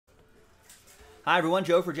Hi everyone,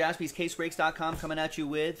 Joe for JaspysCaseBreaks.com coming at you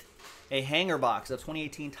with a hanger box of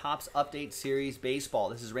 2018 Topps Update Series Baseball.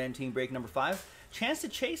 This is random team break number 5. Chance to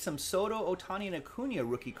chase some Soto, Ohtani, and Acuna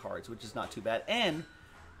rookie cards, which is not too bad. And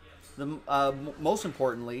most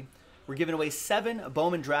importantly, we're giving away 7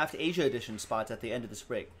 Bowman Draft Asia Edition spots at the end of this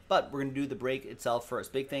break. But we're going to do the break itself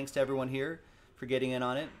first. Big thanks to everyone here for getting in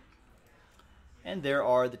on it. And there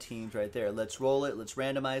are the teams right there. Let's roll it. Let's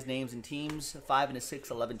randomize names and teams. 5 and a 6,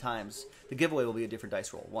 11 times. The giveaway will be a different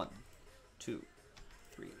dice roll. 1, 2,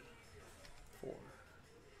 3, 4,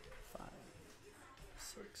 5,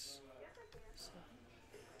 6, 7,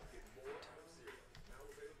 8,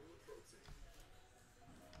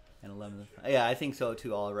 and 11. Yeah, I think so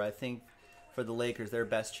too, Oliver. I think for the Lakers, their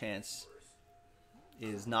best chance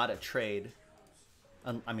is not a trade.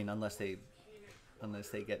 I mean, unless they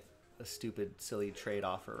get a stupid, silly trade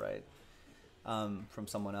offer, right, from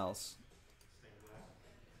someone else.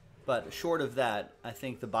 But short of that, I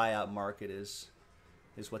think the buyout market is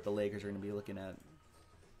what the Lakers are going to be looking at.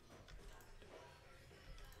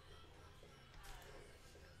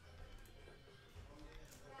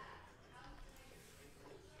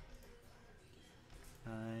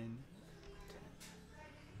 Nine,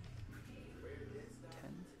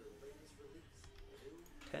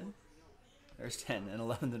 10. There's 10 and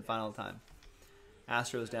 11th and final time.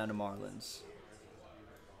 Astros down to Marlins.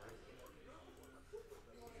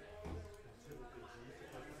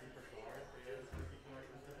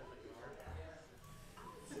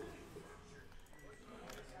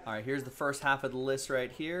 All right, here's the first half of the list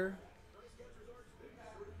right here.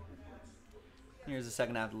 Here's the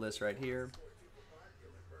second half of the list right here.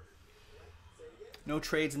 No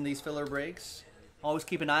trades in these filler breaks. Always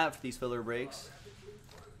keep an eye out for these filler breaks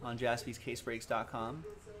on JaspysCaseBreaks.com.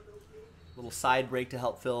 Little side break to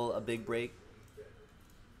help fill a big break.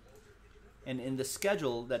 And in the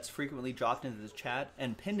schedule that's frequently dropped into the chat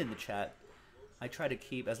and pinned in the chat, I try to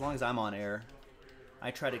keep, as long as I'm on air, I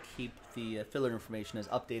try to keep the filler information as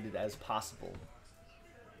updated as possible.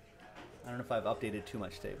 I don't know if I've updated too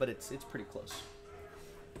much today, but it's pretty close.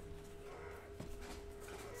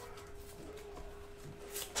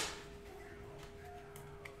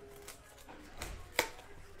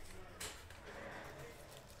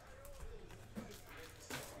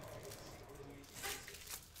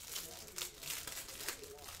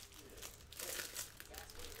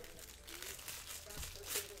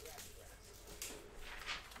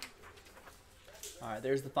 All right,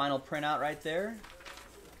 there's the final printout right there.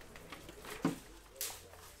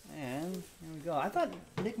 And there we go. I thought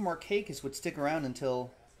Nick Markakis would stick around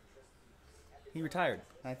until he retired.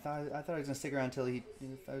 I thought he was going to stick around until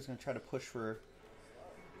I was going to try to push for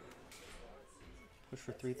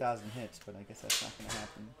 3,000 hits, but I guess that's not going to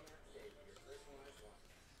happen.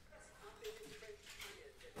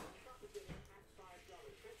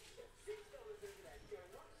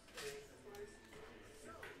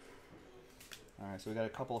 All right, so we got a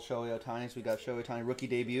couple of Shohei Ohtanis. We got Shohei Ohtani rookie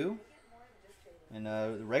debut, and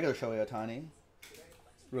the regular Shohei Ohtani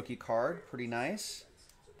rookie card, pretty nice.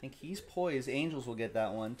 I think he's poised. Angels will get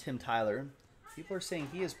that one. Tim Tyler. People are saying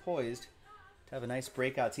he is poised to have a nice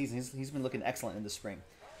breakout season. He's been looking excellent in the spring.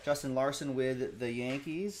 Justin Larson with the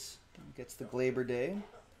Yankees gets the Glaber Day.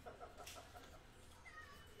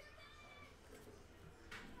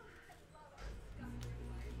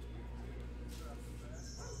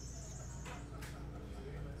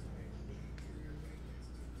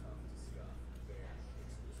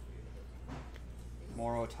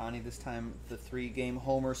 More Ohtani, this time the 3-game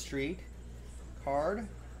Homer Street card.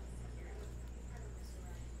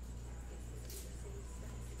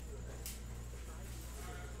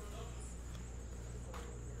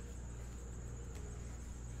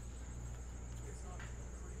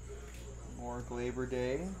 More Glaber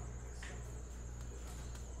Day.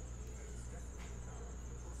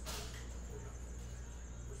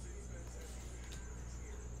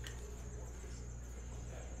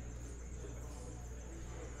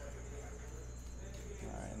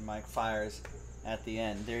 Mike fires at the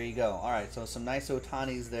end. There you go. All right, so some nice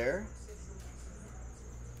Ohtanis there.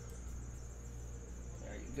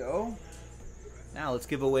 There you go. Now let's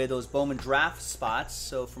give away those Bowman draft spots.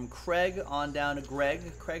 So from Craig on down to Greg.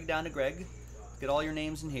 Craig down to Greg. Get all your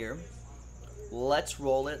names in here. Let's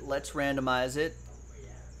roll it. Let's randomize it.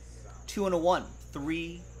 2 and a 1.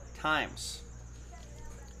 3 times.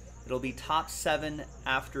 It'll be top 7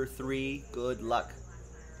 after 3. Good luck.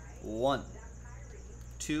 1,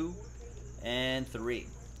 2, and 3.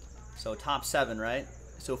 So top 7, right?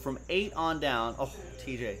 So from 8 on down. Oh,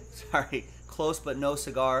 TJ, sorry. Close but no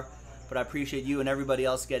cigar. But I appreciate you and everybody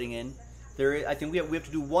else getting in. I think we have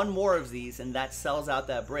to do one more of these, and that sells out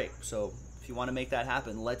that break. So If you want to make that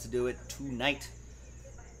happen, let's do it tonight.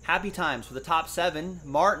 Happy times for the top 7.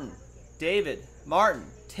 Martin, David, Martin,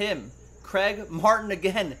 Tim, Craig, Martin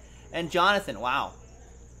again, and Jonathan. Wow.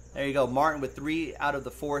 There you go. Martin with 3 out of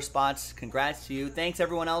the 4 spots. Congrats to you. Thanks,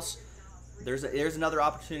 everyone else. There's another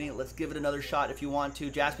opportunity. Let's give it another shot if you want to.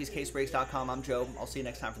 JaspysCaseBreaks.com. I'm Joe. I'll see you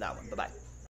next time for that one. Bye-bye.